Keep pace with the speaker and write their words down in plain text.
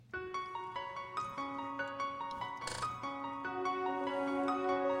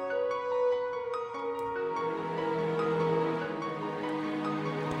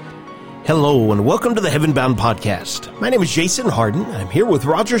Hello and welcome to the Heaven Bound Podcast. My name is Jason Harden. I'm here with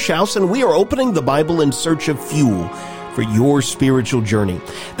Roger Schaus, and we are opening the Bible in search of fuel for your spiritual journey.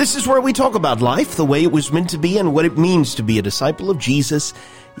 This is where we talk about life, the way it was meant to be, and what it means to be a disciple of Jesus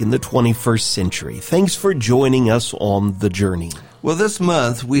in the 21st century. Thanks for joining us on the journey. Well, this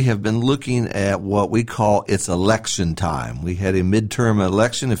month we have been looking at what we call it's election time. We had a midterm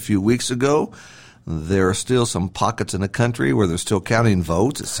election a few weeks ago. There are still some pockets in the country where they're still counting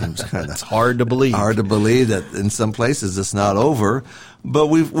votes. It seems kind of It's hard to believe. Hard to believe that in some places it's not over. But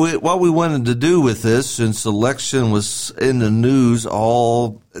what we wanted to do with this, since election was in the news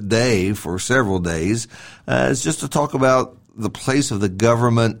all day for several days, is just to talk about the place of the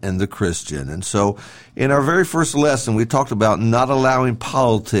government and the Christian. And so in our very first lesson, we talked about not allowing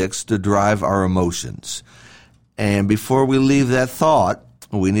politics to drive our emotions. And before we leave that thought,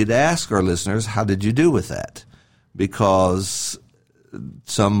 we need to ask our listeners, how did you do with that? Because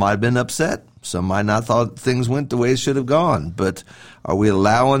some might have been upset. Some might not thought things went the way it should have gone. But are we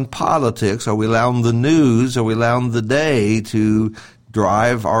allowing politics? Are we allowing the news? Are we allowing the day to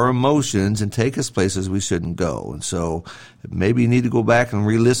drive our emotions and take us places we shouldn't go? And so maybe you need to go back and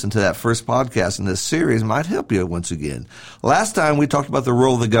re-listen to that first podcast in this series. It might help you once again. Last time we talked about the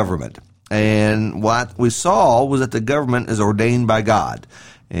role of the government. And what we saw was that the government is ordained by God.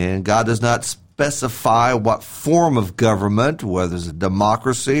 And God does not specify what form of government, whether it's a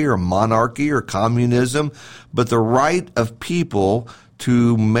democracy or monarchy or communism, but the right of people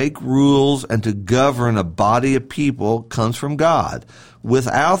to make rules and to govern a body of people comes from God.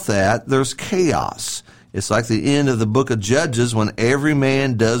 Without that, there's chaos. It's like the end of the book of Judges when every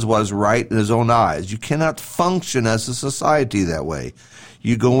man does what is right in his own eyes. You cannot function as a society that way.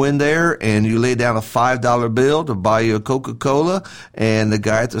 You go in there and you lay down a $5 bill to buy you a Coca-Cola, and the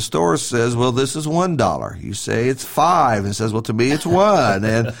guy at the store says, well, this is $1. You say it's $5 and says, well, to me it's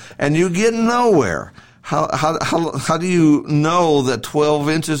 $1. And you get nowhere. How do you know that 12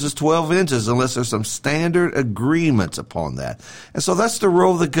 inches is 12 inches unless there's some standard agreements upon that? And so that's the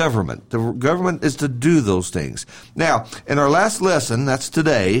role of the government. The government is to do those things. Now, in our last lesson, that's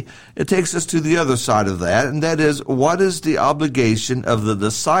today, it takes us to the other side of that, and that is, what is the obligation of the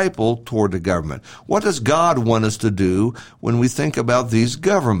disciple toward the government? What does God want us to do when we think about these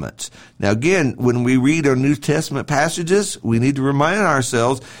governments? Now, again, when we read our New Testament passages, we need to remind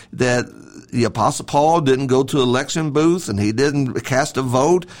ourselves that the Apostle Paul didn't go to an election booth and he didn't cast a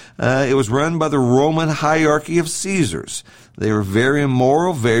vote. It was run by the Roman hierarchy of Caesars. They were very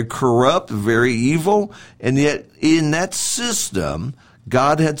immoral, very corrupt, very evil. And yet in that system,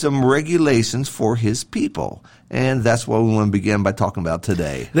 God had some regulations for his people. And that's what we want to begin by talking about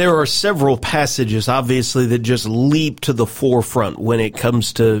today. There are several passages, obviously, that just leap to the forefront when it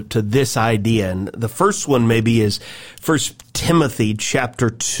comes to this idea. And the first one maybe is 1 Timothy chapter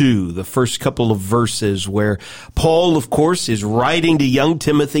 2, the first couple of verses, where Paul, of course, is writing to young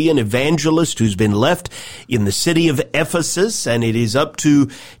Timothy, an evangelist who's been left in the city of Ephesus, and it is up to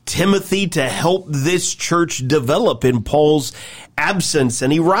Timothy to help this church develop in Paul's absence.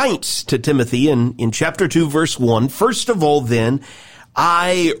 And he writes to Timothy in chapter 2, verse 1, first of all, then,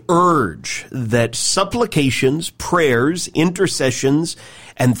 I urge that supplications, prayers, intercessions,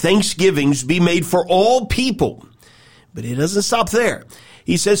 and thanksgivings be made for all people. But he doesn't stop there.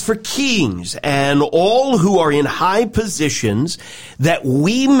 He says, for kings and all who are in high positions, that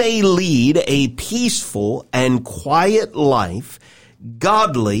we may lead a peaceful and quiet life,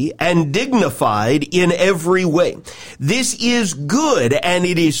 godly and dignified in every way. This is good, and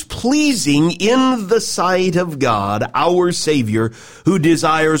it is pleasing in the sight of God, our Savior, who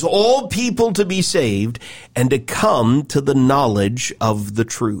desires all people to be saved and to come to the knowledge of the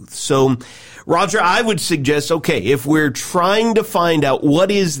truth. So, Roger, I would suggest, okay, if we're trying to find out what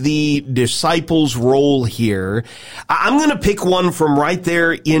is the disciples' role here, I'm going to pick one from right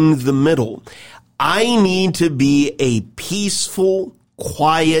there in the middle. I need to be a peaceful,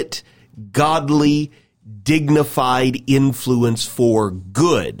 quiet, godly, dignified influence for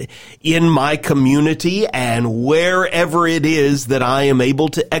good in my community and wherever it is that I am able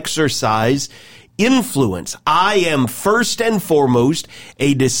to exercise influence. I am first and foremost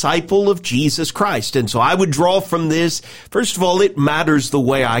a disciple of Jesus Christ. And so I would draw from this, first of all, it matters the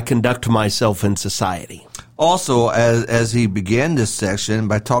way I conduct myself in society. Also, as he began this section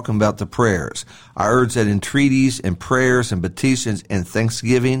by talking about the prayers, I urge that entreaties and prayers and petitions and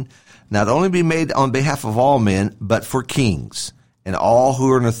thanksgiving not only be made on behalf of all men, but for kings and all who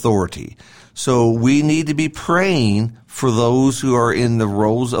are in authority. So we need to be praying for those who are in the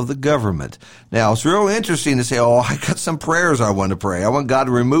roles of the government. Now, it's real interesting to say, oh, I got some prayers I want to pray. I want God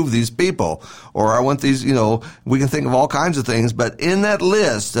to remove these people, or I want these, we can think of all kinds of things. But in that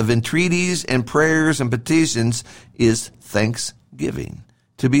list of entreaties and prayers and petitions is thanksgiving,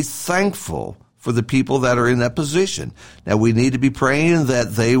 to be thankful for the people that are in that position. Now, we need to be praying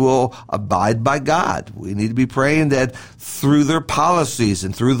that they will abide by God. We need to be praying that through their policies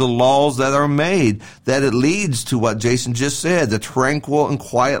and through the laws that are made, that it leads to what Jason just said, the tranquil and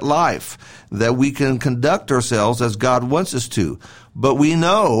quiet life, that we can conduct ourselves as God wants us to. But we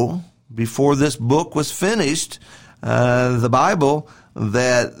know, before this book was finished, the Bible,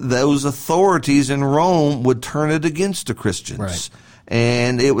 that those authorities in Rome would turn it against the Christians. Right.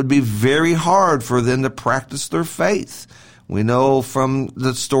 And it would be very hard for them to practice their faith. We know from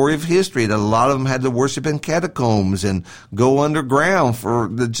the story of history that a lot of them had to worship in catacombs and go underground for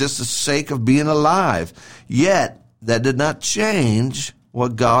just the sake of being alive. Yet, that did not change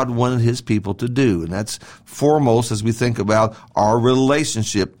what God wanted his people to do. And that's foremost as we think about our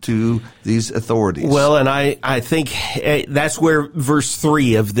relationship to these authorities. Well, and I think that's where verse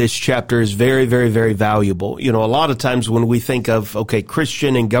 3 of this chapter is very, very, very valuable. A lot of times when we think of,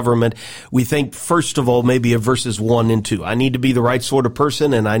 Christian and government, we think first of all maybe of verses 1 and 2. I need to be the right sort of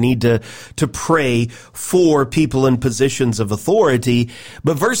person, and I need to pray for people in positions of authority.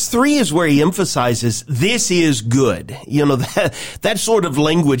 But verse 3 is where he emphasizes this is good. That sort of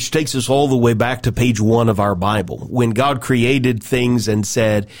language takes us all the way back to page 1 of our Bible, when God created things and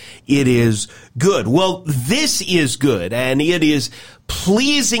said, it is good. Well, this is good, and it is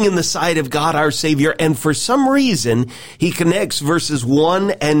pleasing in the sight of God our Savior. And for some reason, he connects verses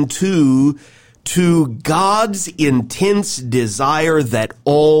 1 and 2 to God's intense desire that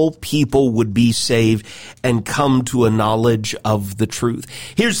all people would be saved and come to a knowledge of the truth.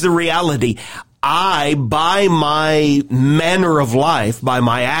 Here's the reality. I, by my manner of life, by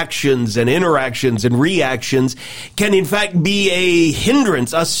my actions and interactions and reactions, can in fact be a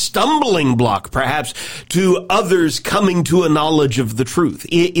hindrance, a stumbling block, perhaps, to others coming to a knowledge of the truth.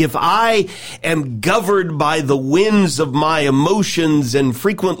 If I am governed by the winds of my emotions and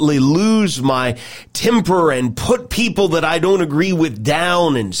frequently lose my temper and put people that I don't agree with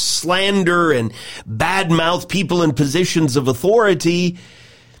down and slander and badmouth people in positions of authority,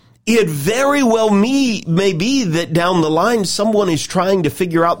 it very well may be that down the line someone is trying to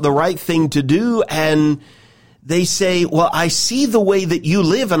figure out the right thing to do, and they say, well, I see the way that you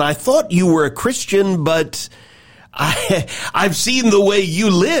live, and I thought you were a Christian, but I've seen the way you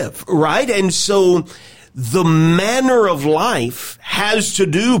live, right? And so the manner of life has to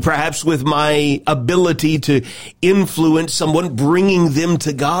do perhaps with my ability to influence someone, bringing them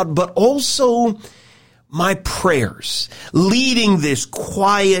to God, but also my prayers, leading this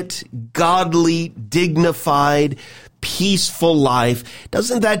quiet, godly, dignified, peaceful life.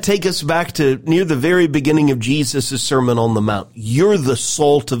 Doesn't that take us back to near the very beginning of Jesus' Sermon on the Mount? You're the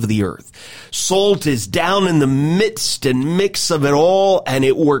salt of the earth. Salt is down in the midst and mix of it all, and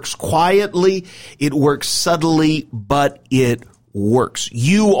it works quietly, it works subtly, but it works.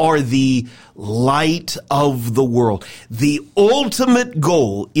 You are the light of the world. The ultimate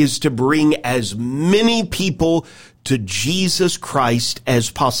goal is to bring as many people to Jesus Christ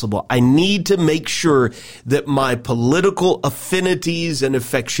as possible. I need to make sure that my political affinities and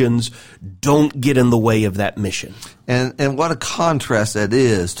affections don't get in the way of that mission. And what a contrast that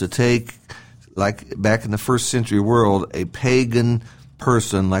is to take, like back in the first century world, a pagan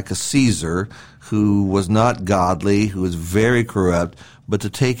person like a Caesar who was not godly, who was very corrupt, but to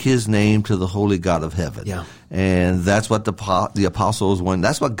take his name to the holy God of heaven. Yeah. And that's what the apostles want.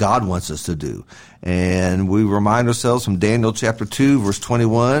 That's what God wants us to do. And we remind ourselves from Daniel chapter 2, verse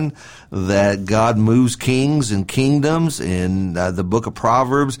 21, that God moves kings and kingdoms. In the book of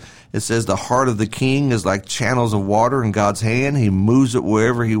Proverbs, it says the heart of the king is like channels of water in God's hand. He moves it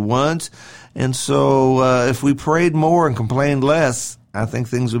wherever he wants. And so if we prayed more and complained less, I think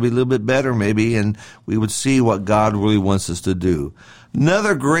things would be a little bit better maybe, and we would see what God really wants us to do.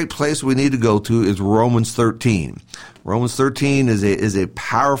 Another great place we need to go to is Romans 13. Romans 13 is a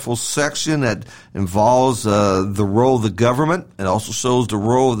powerful section that involves the role of the government. It also shows the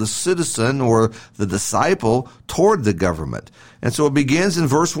role of the citizen or the disciple toward the government. And so it begins in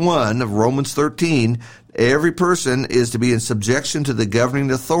verse 1 of Romans 13. Every person is to be in subjection to the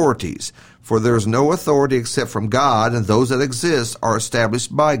governing authorities, for there is no authority except from God, and those that exist are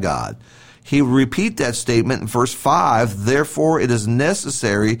established by God. He will repeat that statement in verse 5, therefore it is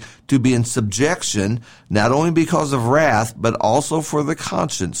necessary to be in subjection, not only because of wrath, but also for the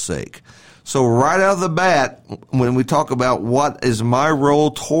conscience sake. So right out of the bat, when we talk about what is my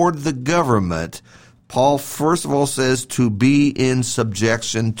role toward the government, Paul first of all says to be in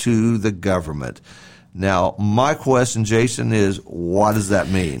subjection to the government. Now, my question, Jason, is what does that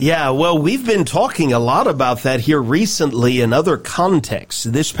mean? Yeah, well, we've been talking a lot about that here recently in other contexts.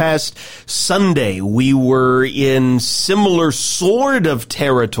 This past Sunday, we were in similar sort of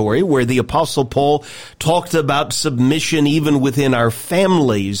territory where the Apostle Paul talked about submission even within our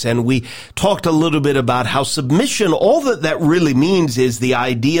families. And we talked a little bit about how submission, all that really means is the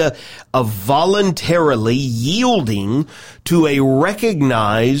idea of voluntarily yielding to a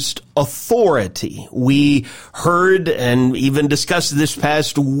recognized authority. We heard and even discussed this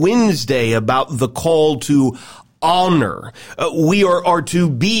past Wednesday about the call to honor. We are to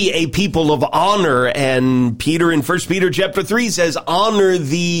be a people of honor, and Peter in 1 Peter chapter 3 says, honor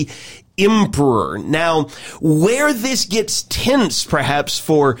the emperor. Now, where this gets tense perhaps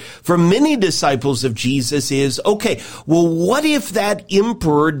for many disciples of Jesus is, okay, well, what if that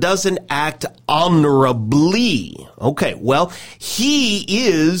emperor doesn't act honorably? Okay, well, he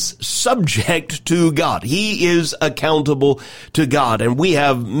is subject to God. He is accountable to God. And we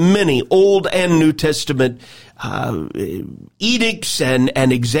have many Old and New Testament edicts and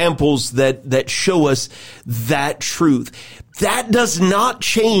examples that show us that truth. That does not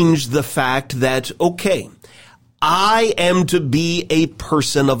change the fact that, okay, I am to be a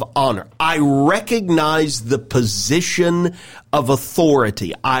person of honor. I recognize the position of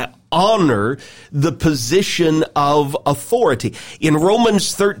authority. I honor the position of authority. In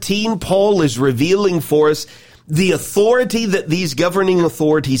Romans 13, Paul is revealing for us the authority that these governing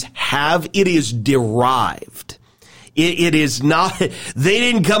authorities have. It is derived. It is not, they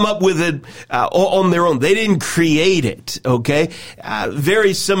didn't come up with it on their own. They didn't create it, okay?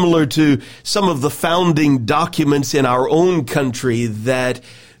 Very similar to some of the founding documents in our own country that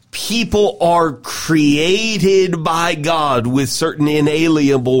people are created by God with certain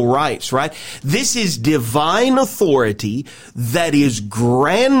inalienable rights, right? This is divine authority that is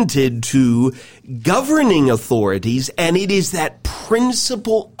granted to governing authorities, and it is that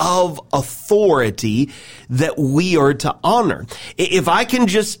principle of authority that we are to honor. If I can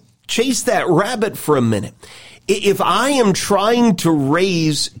just chase that rabbit for a minute, if I am trying to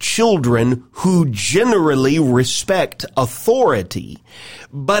raise children who generally respect authority,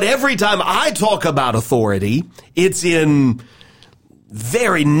 but every time I talk about authority, it's in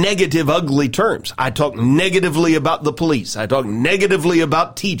very negative, ugly terms. I talk negatively about the police. I talk negatively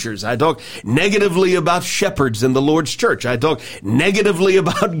about teachers. I talk negatively about shepherds in the Lord's church. I talk negatively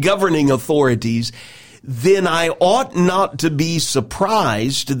about governing authorities. Then I ought not to be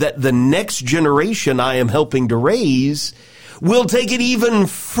surprised that the next generation I am helping to raise will take it even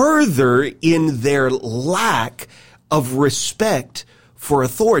further in their lack of respect for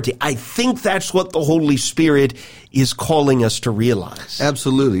authority. I think that's what the Holy Spirit is calling us to realize.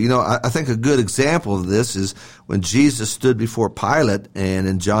 Absolutely. You know, I think a good example of this is when Jesus stood before Pilate, and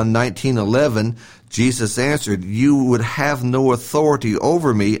in John 19:11, Jesus answered, "You would have no authority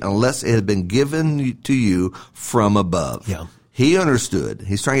over me unless it had been given to you from above." Yeah. He understood.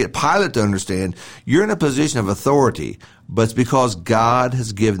 He's trying to get Pilate to understand, you're in a position of authority, but it's because God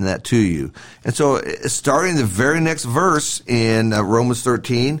has given that to you. And so starting the very next verse in Romans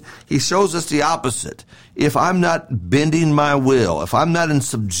 13, he shows us the opposite. If I'm not bending my will, if I'm not in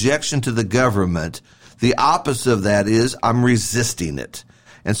subjection to the government, the opposite of that is I'm resisting it.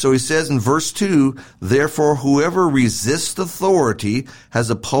 And so he says in verse 2, "Therefore whoever resists authority has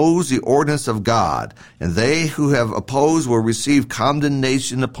opposed the ordinance of God, and they who have opposed will receive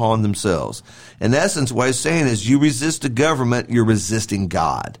condemnation upon themselves." In essence, what he's saying is you resist the government, you're resisting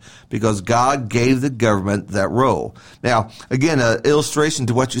God, because God gave the government that role. Now, again, an illustration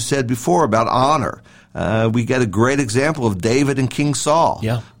to what you said before about honor. We get a great example of David and King Saul.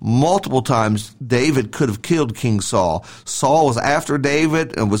 Yeah. Multiple times David could have killed King Saul. Saul was after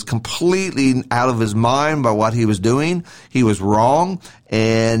David and was completely out of his mind by what he was doing. He was wrong,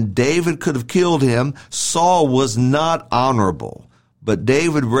 and David could have killed him. Saul was not honorable. But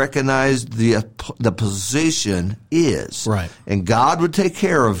David recognized the position is. Right. And God would take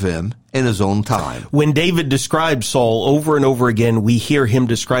care of him in his own time. When David describes Saul over and over again, we hear him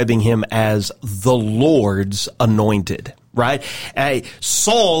describing him as the Lord's anointed, right?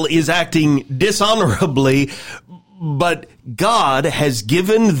 Saul is acting dishonorably, but God has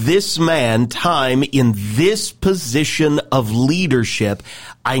given this man time in this position of leadership.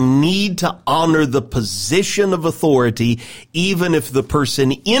 I need to honor the position of authority, even if the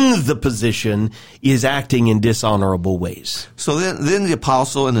person in the position is acting in dishonorable ways. So then the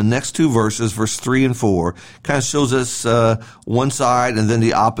apostle in the next two verses, verse 3 and 4, kind of shows us one side and then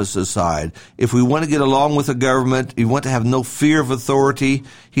the opposite side. If we want to get along with the government, you want to have no fear of authority,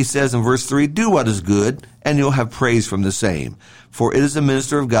 he says in verse 3, do what is good, and you'll have praise from the same. For it is a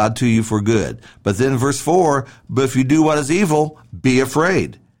minister of God to you for good. But then verse 4, but if you do what is evil, be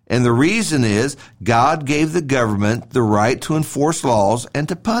afraid. And the reason is God gave the government the right to enforce laws and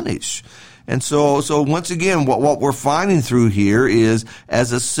to punish. And so once again, what we're finding through here is,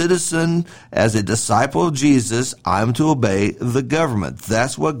 as a citizen, as a disciple of Jesus, I'm to obey the government.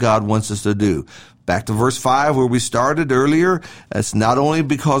 That's what God wants us to do. Back to verse 5 where we started earlier, it's not only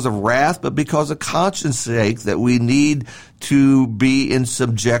because of wrath, but because of conscience sake that we need to be in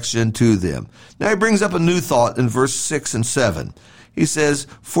subjection to them. Now he brings up a new thought in verse 6 and 7. He says,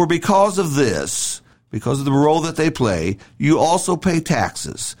 for because of this, because of the role that they play, you also pay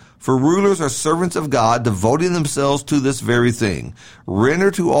taxes. For rulers are servants of God, devoting themselves to this very thing. Render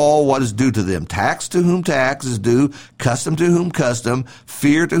to all what is due to them. Tax to whom tax is due, custom to whom custom,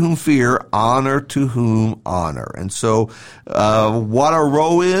 fear to whom fear, honor to whom honor. And so what our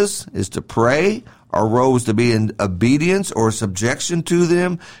role is to pray. Our role is to be in obedience or subjection to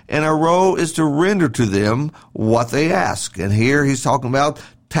them, and our role is to render to them what they ask. And here he's talking about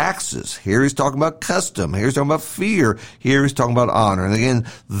taxes. Here he's talking about custom. Here he's talking about fear. Here he's talking about honor. And again,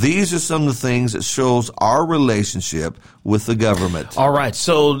 these are some of the things that shows our relationship with the government. All right.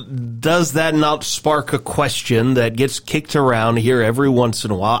 So does that not spark a question that gets kicked around here every once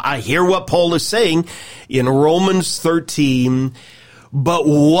in a while? I hear what Paul is saying in Romans 13. But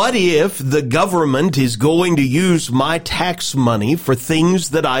what if the government is going to use my tax money for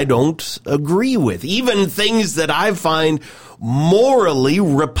things that I don't agree with, even things that I find morally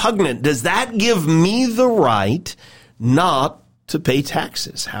repugnant? Does that give me the right not to pay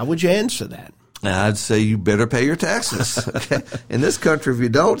taxes? How would you answer that? I'd say you better pay your taxes. Okay? In this country, if you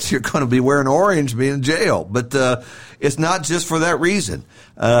don't, you're going to be wearing orange, be in jail. But it's not just for that reason.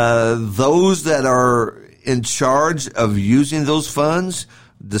 Those that are in charge of using those funds,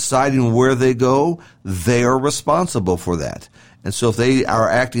 deciding where they go, they are responsible for that. And so if they are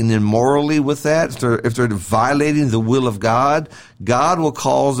acting immorally with that, if they're violating the will of God, God will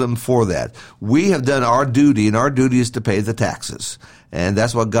cause them for that. We have done our duty, and our duty is to pay the taxes. And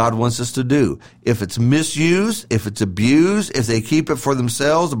that's what God wants us to do. If it's misused, if it's abused, if they keep it for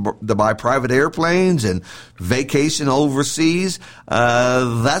themselves to buy private airplanes and vacation overseas,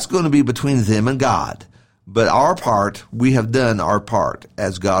 that's going to be between them and God. But our part, we have done our part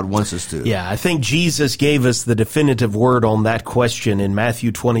as God wants us to. Yeah, I think Jesus gave us the definitive word on that question in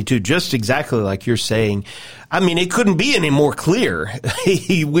Matthew 22, just exactly like you're saying. I mean, it couldn't be any more clear.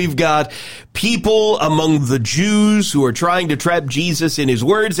 We've got people among the Jews who are trying to trap Jesus in his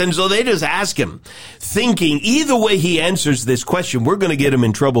words, and so they just ask him, thinking either way he answers this question, we're going to get him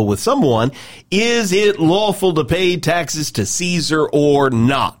in trouble with someone. Is it lawful to pay taxes to Caesar or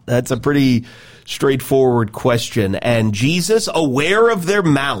not? That's a pretty straightforward question. And Jesus, aware of their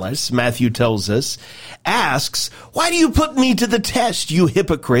malice, Matthew tells us, asks, why do you put me to the test, you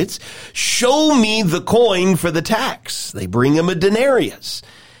hypocrites? Show me the coin for the tax. They bring him a denarius.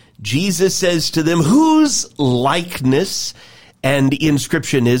 Jesus says to them, whose likeness and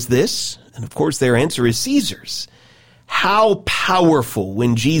inscription is this? And of course, their answer is Caesar's. How powerful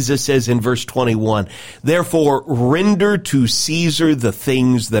when Jesus says in verse 21, therefore render to Caesar the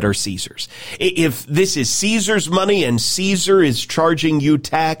things that are Caesar's. If this is Caesar's money and Caesar is charging you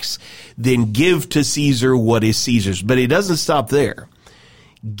tax, then give to Caesar what is Caesar's. But he doesn't stop there.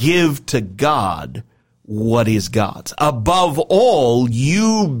 Give to God what is God's. Above all,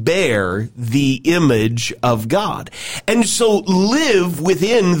 you bear the image of God. And so live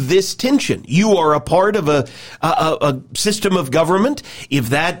within this tension. You are a part of a system of government. If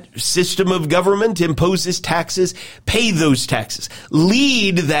that system of government imposes taxes, pay those taxes.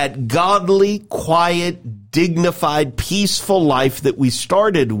 Lead that godly, quiet, dignified, peaceful life that we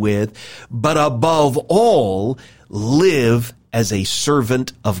started with, but above all, live as a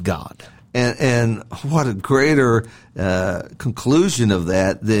servant of God. And what a greater conclusion of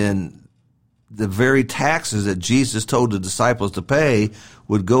that than the very taxes that Jesus told the disciples to pay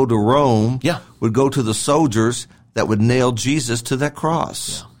would go to Rome, would go to the soldiers that would nail Jesus to that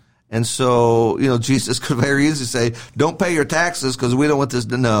cross. Yeah. And so, Jesus could very easily say, don't pay your taxes because we don't want this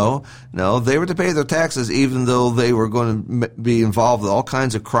to know. No, they were to pay their taxes even though they were going to be involved with all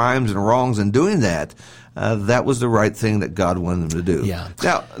kinds of crimes and wrongs in doing that. that was the right thing that God wanted them to do. Yeah.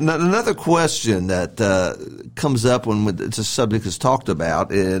 Now, another question that comes up when it's a subject is talked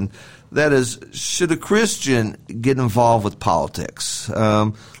about, and that is, should a Christian get involved with politics?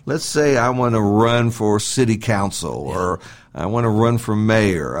 Let's say I want to run for city council, or I want to run for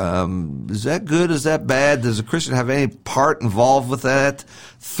mayor. Is that good? Is that bad? Does a Christian have any part involved with that?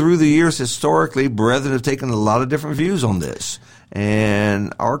 Through the years, historically, brethren have taken a lot of different views on this.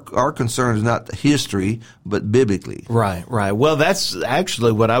 And our concern is not history, but biblically. Right. Well, that's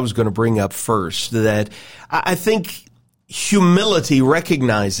actually what I was going to bring up first, that I think humility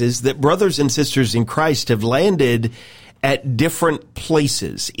recognizes that brothers and sisters in Christ have landed at different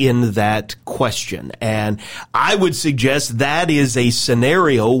places in that question. And I would suggest that is a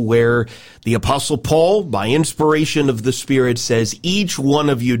scenario where the Apostle Paul, by inspiration of the Spirit, says each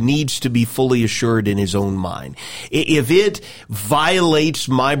one of you needs to be fully assured in his own mind. If it violates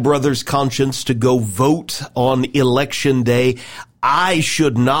my brother's conscience to go vote on election day, I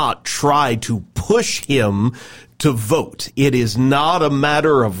should not try to push him to vote. It is not a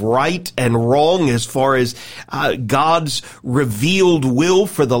matter of right and wrong as far as God's revealed will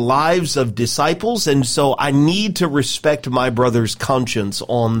for the lives of disciples. And so I need to respect my brother's conscience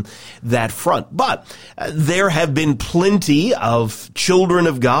on that front. But there have been plenty of children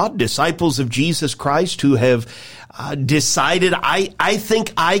of God, disciples of Jesus Christ, who have decided, I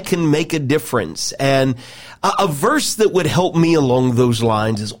think I can make a difference. And a verse that would help me along those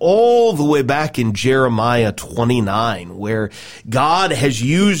lines is all the way back in Jeremiah 29, where God has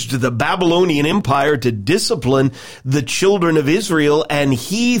used the Babylonian Empire to discipline the children of Israel, and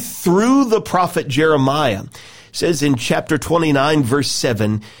he, through the prophet Jeremiah, says in chapter 29, verse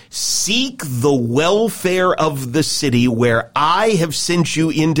 7, "Seek the welfare of the city where I have sent you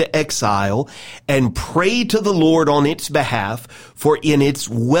into exile, and pray to the Lord on its behalf, for in its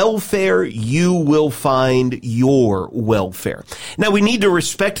welfare you will find your welfare." Now, we need to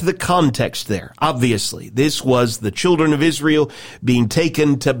respect the context there. Obviously, this was the children of Israel being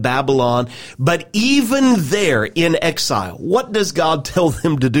taken to Babylon. But even there in exile, what does God tell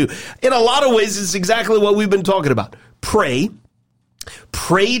them to do? In a lot of ways, it's exactly what we've been talking about. Pray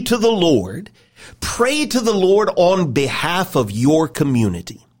to the Lord on behalf of your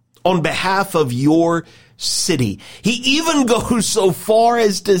community, on behalf of your city. He even goes so far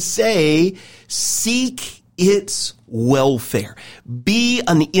as to say, seek its welfare. Be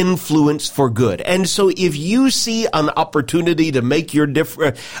an influence for good. And so if you see an opportunity to make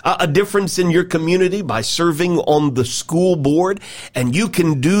a difference in your community by serving on the school board, and you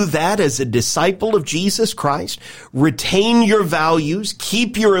can do that as a disciple of Jesus Christ, retain your values,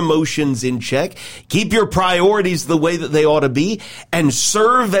 keep your emotions in check, keep your priorities the way that they ought to be, and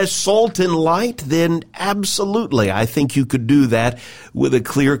serve as salt and light, then absolutely, I think you could do that with a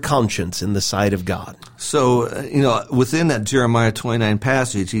clear conscience in the sight of God. So, within that Jeremiah 29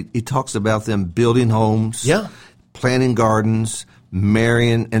 passage, he talks about them building homes, planting gardens,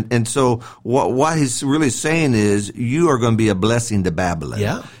 marrying. And so what he's really saying is you are going to be a blessing to Babylon.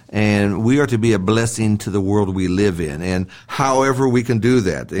 Yeah. And we are to be a blessing to the world we live in. And however we can do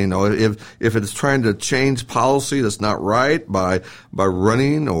that, if it's trying to change policy that's not right by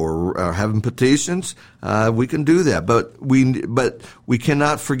running or having petitions, we can do that. But we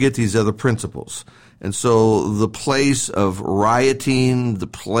cannot forget these other principles. And so the place of rioting, the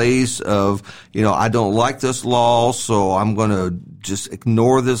place of, I don't like this law, so I'm going to just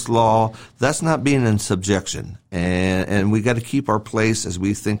ignore this law, that's not being in subjection. And we got to keep our place as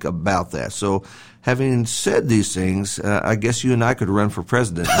we think about that. So having said these things, I guess you and I could run for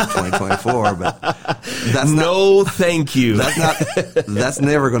president in 2024, but thank you. That's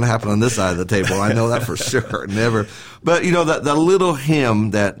never going to happen on this side of the table. I know that for sure. Never. But the little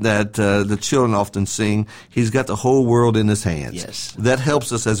hymn that the children often sing, he's got the whole world in his hands. Yes. That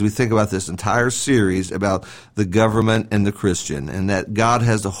helps us as we think about this entire series about the government and the Christian, and that God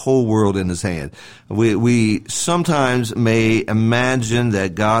has the whole world in his hand. We sometimes may imagine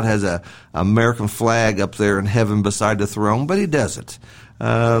that God has a American flag up there in heaven beside the throne, but he doesn't.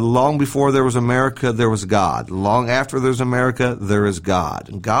 Long before there was America, there was God. Long after there's America, there is God.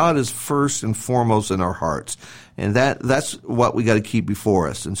 And God is first and foremost in our hearts. And that's what we got to keep before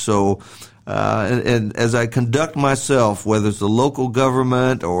us. And so, and as I conduct myself, whether it's the local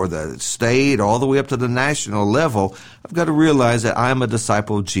government or the state, all the way up to the national level, I've got to realize that I'm a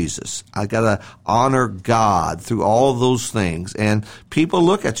disciple of Jesus. I got to honor God through all those things. And people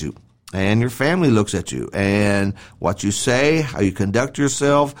look at you. And your family looks at you, and what you say, how you conduct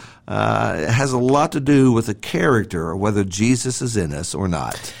yourself, it has a lot to do with the character or whether Jesus is in us or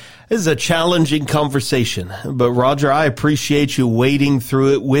not. This is a challenging conversation, but Roger, I appreciate you wading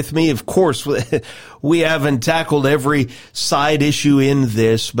through it with me. Of course, we haven't tackled every side issue in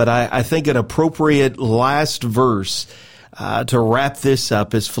this, but I think an appropriate last verse to wrap this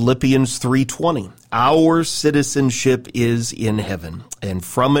up is Philippians 3:20. Our citizenship is in heaven, and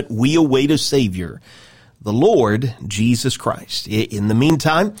from it we await a Savior, the Lord Jesus Christ. In the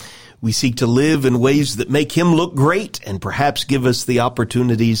meantime, we seek to live in ways that make Him look great and perhaps give us the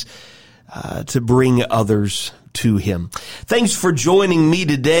opportunities to bring others to Him. Thanks for joining me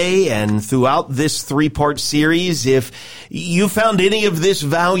today and throughout this 3-part series. If you found any of this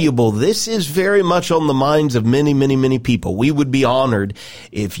valuable, this is very much on the minds of many, many, many people. We would be honored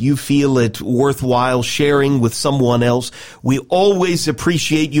if you feel it worthwhile sharing with someone else. We always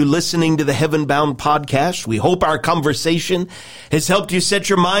appreciate you listening to the Heaven Bound podcast. We hope our conversation has helped you set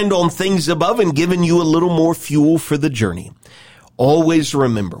your mind on things above and given you a little more fuel for the journey. Always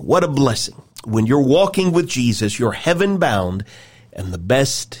remember, what a blessing. When you're walking with Jesus, you're heaven bound, and the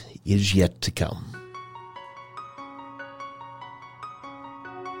best is yet to come.